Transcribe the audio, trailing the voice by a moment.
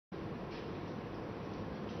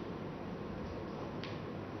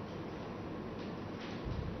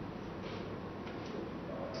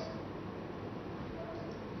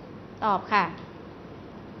ตอบค่ะ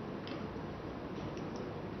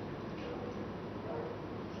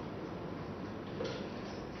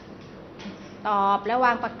ตอบแล้วว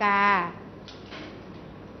างปากกา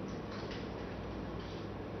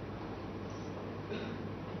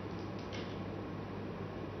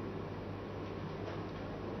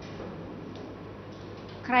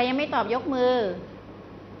ใครยังไม่ตอบยกมือ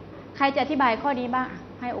ใครจะอธิบายข้อนี้บ้าง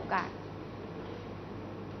ให้โอกาส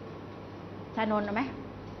ชานนท์เอาไหม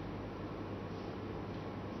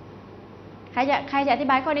ใครจะอธิ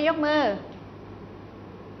บายข้อนี้ยกมือ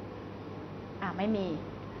ไม่มี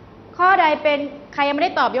ข้อใดเป็นใครยังไม่ไ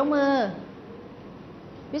ด้ตอบยกมือ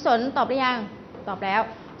พี่สนตอบหรือยังตอบแล้ว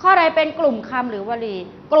ข้อใดเป็นกลุ่มคำหรือวลี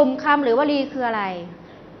กลุ่มคำหรือวลีคืออะไร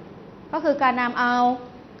ก็คือการนำเอา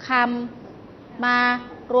คำมา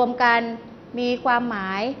รวมกันมีความหม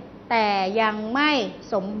ายแต่ยังไม่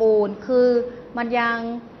สมบูรณ์คือมันยัง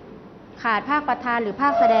ขาดภาคประธานหรือภา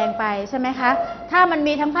คแสดงไปใช่ไหมคะถ้ามัน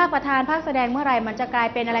มีทั้งภาคประธานภาคแสดงเมื่อไหร่มันจะกลาย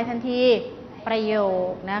เป็นอะไรทันทีประโย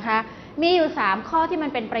คนะคะมีอยู่3ข้อที่มั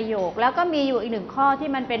นเป็นประโยคแล้วก็มีอยู่อีก1ข้อที่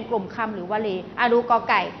มันเป็นกลุ่มคำหรือวลีดูกอ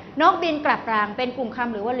ไก่นกบินกลับรังเป็นกลุ่มค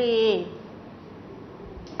ำหรือวลี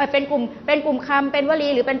เป็นกลุ่มคำเป็นวลี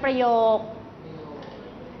หรือเป็นประโยค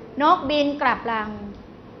นกบินกลับรัง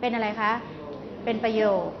เป็นอะไรคะเป็นประโย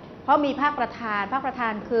คเพราะมีภาคประธา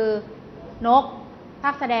นคือนกภ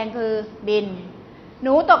าคแสดงคือบินห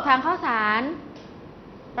นูตกทางข้าวสาร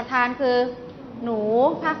ประธานคือหนู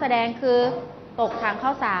ภาคแสดงคือตกทางข้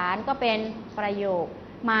าวสารก็เป็นประโยค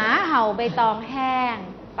หมาเห่าใบตองแห้ง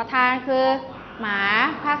ประธานคือหมา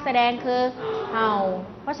ภาคแสดงคือเห่า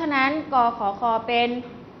เพราะฉะนั้นกขคเป็น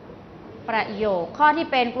ประโยคข้อที่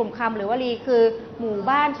เป็นกลุ่มคำหรือวลีคือหมู่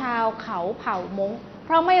บ้านชาวเขาเผ่ามงเพ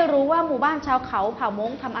ราะไม่รู้ว่าหมู่บ้านชาวเขาเผ่าม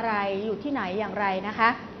งทำอะไรอยู่ที่ไหนอย่างไรนะคะ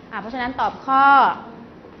เพราะฉะนั้นตอบข้อ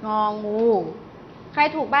งองูใคร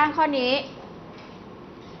ถูกบ้างข้อนี้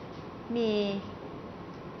มี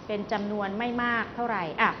เป็นจำนวนไม่มากเท่าไหร่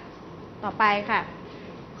ต่อไปค่ะ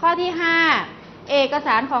ข้อที่5เอกส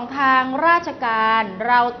ารของทางราชการ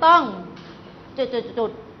เราต้องจุ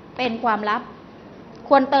ดเป็นความลับค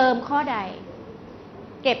วรเติมข้อใด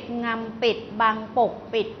เก็บงำปิดบังปก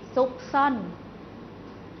ปิดซุกซ่อน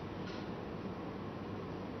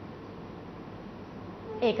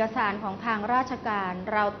เอกสารของทางราชการ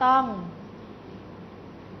เราต้อง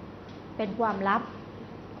เป็นความลับ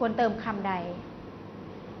ควรเติมคำใด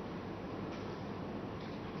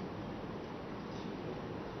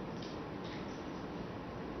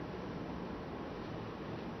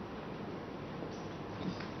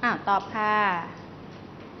ตอบค่ะ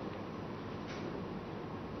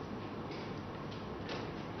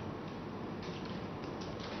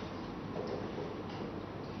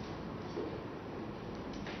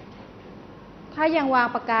ถ้ายังวาง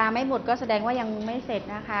ปากกาไม่หมดก็แสดงว่ายังไม่เสร็จ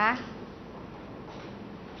นะคะ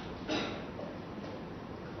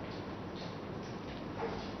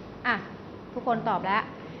ทุกคนตอบแล้ว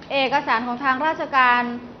เอกสารของทางราชการ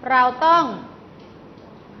เราต้อง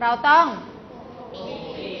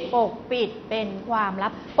ปกปิดเป็นความลั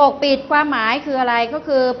บปกปิดความหมายคืออะไรก็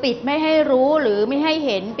คือปิดไม่ให้รู้หรือไม่ให้เ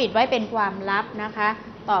ห็นปิดไว้เป็นความลับนะคะ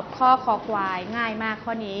ตอบข้อคอควายง่ายมากข้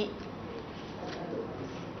อนี้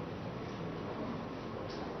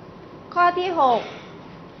ข้อที่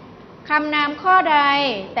6คำนามข้อใด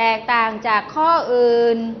แตกต่างจากข้ออื่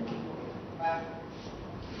น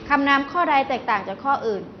คำนามข้อใดแตกต่างจากข้อ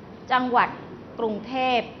อื่นจังหวัดกรุงเท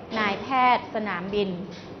พนายแพทย์สนามบิน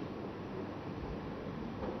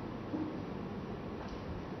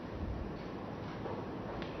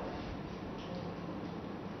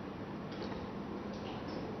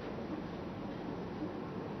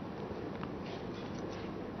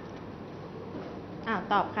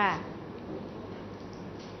ตอบค่ะ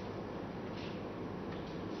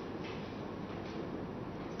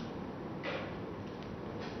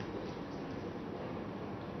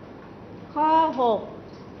ข้อ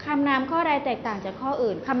6คำนามข้อใดแตกต่างจากข้อ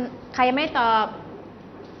อื่นใครไม่ตอบ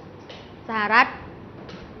สหรัฐ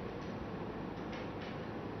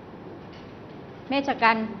เมช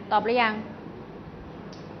กันตอบหรือยัง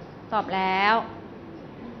ตอบแล้ว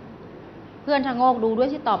เพื่อนชะโงกดูด้วย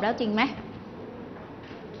ที่ตอบแล้วจริงไหม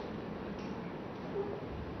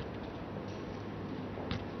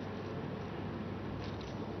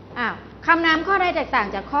คำนามข้อใดแตกต่าง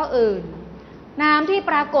จากข้ออื่นนามที่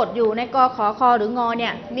ปรากฏอยู่ในกขคหรืองเนี่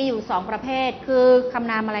ยมีอยู่2ประเภทคือค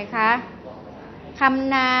ำนามอะไรคะค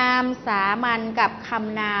ำนามสามัญกับค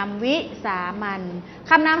ำนามวิสามัญ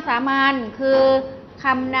คำนามสามัญคือค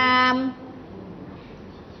ำนาม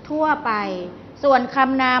ทั่วไปส่วนค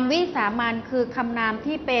ำนามวิสามัญคือคำนาม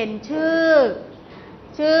ที่เป็นชื่อ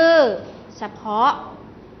เฉพาะ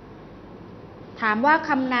ถามว่า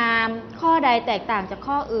คำนามข้อใดแตกต่างจาก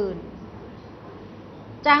ข้ออื่น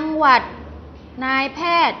จังหวัดนายแพ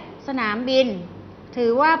ทย์สนามบินถื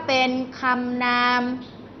อว่าเป็นคำนาม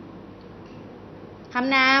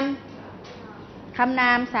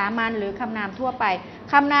สามัญหรือคำนามทั่วไป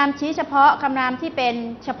คำนามชี้เฉพาะคำนามที่เป็น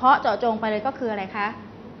เฉพาะเจาะจงไปเลยก็คืออะไรคะ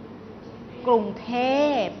กรุงเท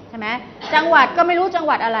พใช่ไหมจังหวัดก็ไม่รู้จังห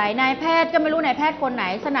วัดอะไรนายแพทย์ก็ไม่รู้นายแพทย์คนไหน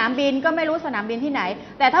สนามบินก็ไม่รู้สนามบินที่ไหน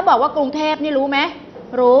แต่ถ้าบอกว่ากรุงเทพนี่รู้ไหม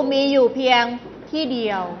รู้มีอยู่เพียงที่เดี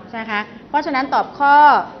ยวใช่ไหมคะเพราะฉะนั้นตอบข้อ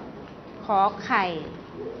ขอไข่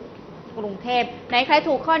กรุงเทพไหนใคร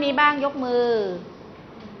ถูกข้อนี้บ้างยกมือ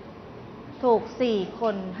ถูก4 ค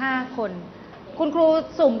น 5 คนคุณครู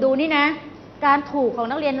สุ่มดูนี่นะการถูกของ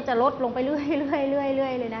นักเรียนจะลดลงไปเรื่อย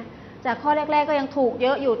เลยนะจากข้อแรกๆก็ยังถูกเย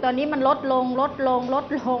อะอยู่ตอนนี้มันลดลงเ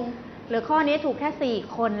หลือข้อนี้ถูกแค่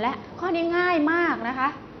4 คนและข้อนี้ง่ายมากนะคะ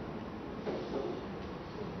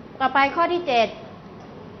ต่อไปข้อที่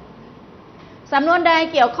7สำนวนใด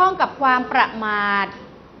เกี่ยวข้องกับความประมาท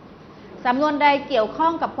สำนวนใดเกี่ยวข้อ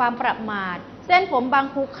งกับความประมาทเส้นผมบาง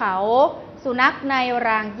ภูเขาสุนัขในร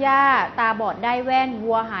างหญ้าตาบอดได้แว่น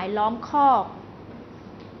วัวหายล้อมคอก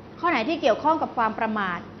ข้อไหนที่เกี่ยวข้องกับความประม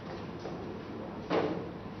าท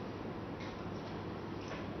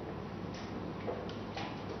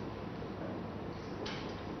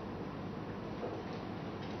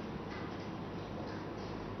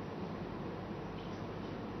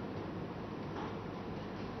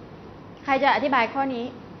ใครจะอธิบายข้อนี้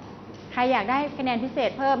ใครอยากได้คะแนนพิเศษ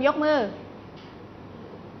เพิ่มยกมือ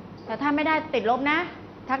แต่ถ้าไม่ได้ติดลบนะ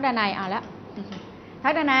ทักดนัยเอาละทั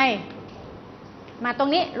กดนัยมาตรง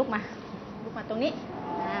นี้ลุกมาตรงนี้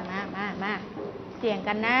มาเสี่ยง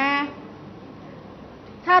กันนะ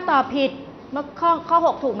ถ้าตอบผิดเมื่อข้อ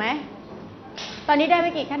6ถูกไหมตอนนี้ได้ไป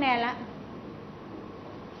กี่คะแนนแล้ว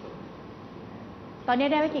ตอนนี้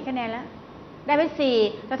ได้ไปกี่คะแนนแล้วได้ไป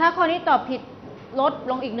4แต่ถ้าข้อนี้ตอบผิดลด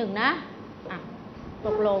ลงอีก1นะต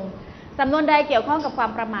กลงสำนวนใดเกี่ยวข้องกับควา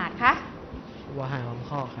มประมาทคะวัวหายล้อม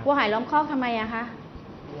คอกครับวัวหายล้อมคอกทำไมอะคะ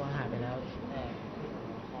วัวหายไปแล้ว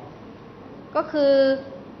ก็คือ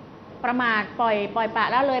ประมาทปล่อยปละ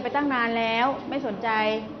ละเลยไปตั้งนานแล้วไม่สนใจ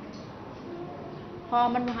พอ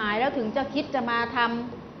มันหายแล้วถึงจะคิดจะมา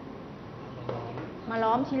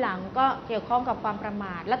ล้อมทีหลังก็เกี่ยวข้องกับความประม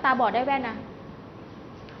าทแล้วตาบอดได้แว่นนะ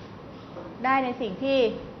ได้ในสิ่งที่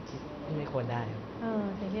ไม่ควรได้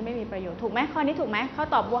สิ่งที่ไม่มีประโยชน์ถูกไหมข้อนี้ถูกไหมเขา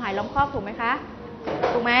ตอบวัวหายล้อมคอกถูกไหมคะ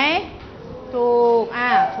ถูกไหมถูก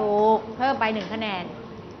ถูกเพิ่มไป1 คะแนน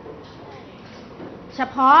เฉ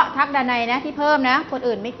พาะทักดนัยนะที่เพิ่มนะคน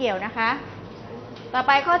อื่นไม่เกี่ยวนะคะต่อไ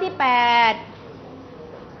ปข้อที่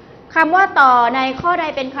8คำว่าต่อในข้อใด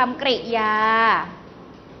เป็นคำกริยา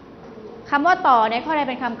คำว่าต่อในข้อใด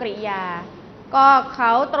เป็นคำกริยาก็เข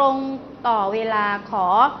าตรงต่อเวลาขอ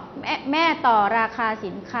แม่ต่อราคา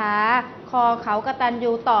สินค้าคอเขากตัญ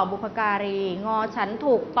ญูต่อบุพการีงอฉัน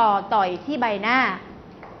ถูกต่อยที่ใบหน้า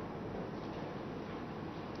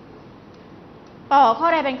ต่อข้อ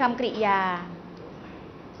ใดเป็นคำกริยา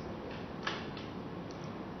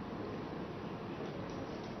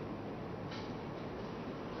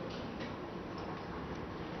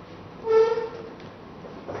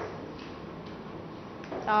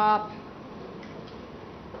ตอบ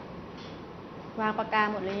วางปากกา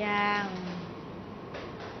หมดหรือยัง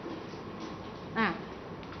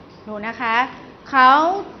ดูนะคะเขา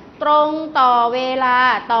ตรงต่อเวลา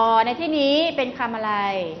ต่อในที่นี้เป็นคำอะไร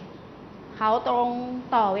เขาตรง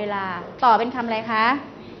ต่อเวลาต่อเป็นคำอะไรคะ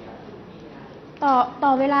ต่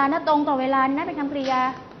อเวลานะตรงต่อเวลานะเป็นคำกริยา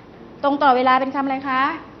ตรงต่อเวลาเป็นคำอะไรคะ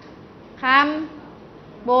ค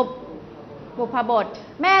ำบุพบท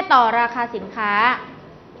แม่ต่อราคาสินค้า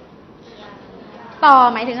ต่อ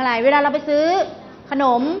หมายถึงอะไรเวลาเราไปซื้อขน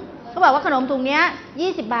มก็บอกว่าขนมถุงนี้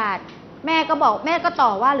20 บาทแม่ก็ต่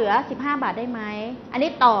อว่าเหลือ15 บาทได้ไหมอันนี้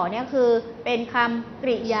ต่อเนี่ยคือเป็นคำก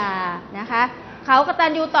ริยานะคะเขากตั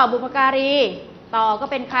ญญูต่อบุพการีต่อก็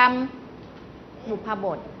เป็นคำบุพบ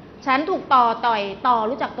ทฉันถูกต่อยต่อ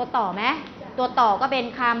รู้จักตัวต่อไหมตัวต่อก็เป็น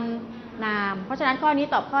คำนามเพราะฉะนั้นข้อนี้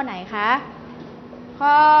ตอบข้อไหนคะ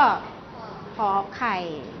ข้อขอไข่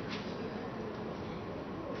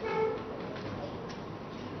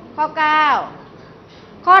ข้อ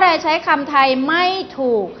9ข้อใดใช้คำไทยไม่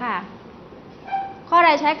ถูกค่ะข้อใด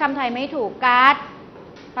ใช้คำไทยไม่ถูกการ์ด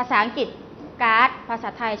ภาษาอังกฤษการ์ดภาษา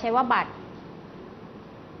ไทยใช้ว่าบัตร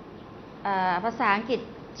ภาษาอังกฤษ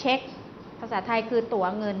เช็คภาษาไทยคือตั๋ว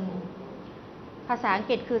เงินภาษาอัง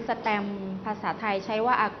กฤษคือสแตมป์ภาษาไทยใช้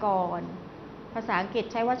ว่าอากรภาษาอังกฤษ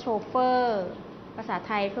ใช้ว่าโชเฟอร์ภาษาไ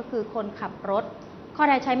ทยก็คือคนขับรถข้อ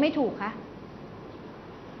ใดใช้ไม่ถูกคะ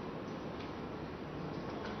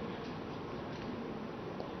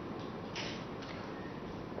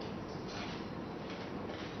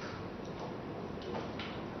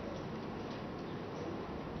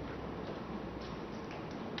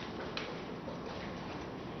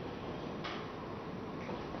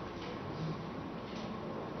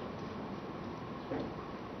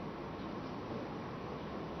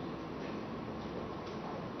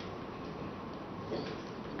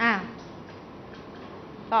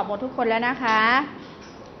ตอบหมดทุกคนแล้วนะคะ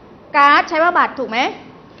การ์ดใช้ว่าบัตรถูกไหม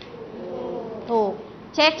ถูก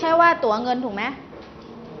เช็คใช้ว่าตั๋วเงินถูกไหม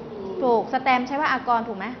ถูกสแตมป์ใช้ว่าอากร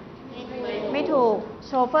ถูกไหมไม่ถูกโ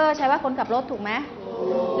ชเฟอร์ใช้ว่าคนขับรถถูกไหม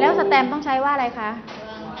แล้วสแตมป์ต้องใช้ว่าอะไรคะ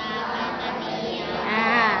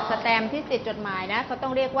สแตมป์ที่ติดจดหมายนะเขาต้อ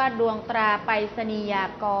งเรียกว่าดวงตราไปรษณียา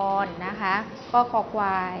กรนะคะก็คอคว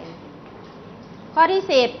ายข้อที่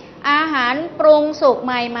10อาหารปรุงสุกใ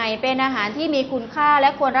หม่ๆเป็นอาหารที่มีคุณค่าและ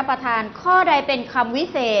ควรรับประทานข้อใดเป็นคำวิ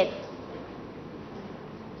เศษ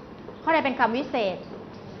ข้อใดเป็นคำวิเศษ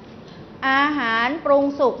อาหารปรุง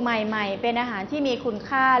สุกใหม่ๆเป็นอาหารที่มีคุณ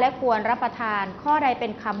ค่าและควรรับประทานข้อใดเป็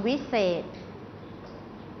นคำวิเศษ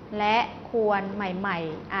และควรใหม่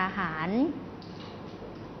ๆอาหาร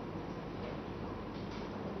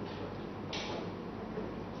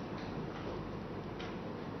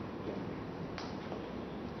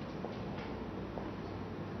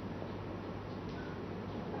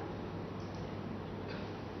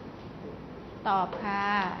ตอบค่ะ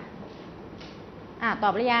ตอ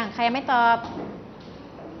บหรือยังใครยังไม่ตอบ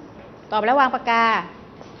ตอบแล้ววางปากกา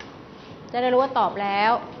จะได้รู้ว่าตอบแล้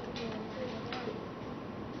ว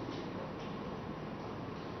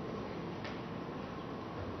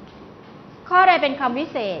ข้อใดเป็นคำวิ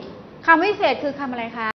เศษคำวิเศษคือคำอะไรคะ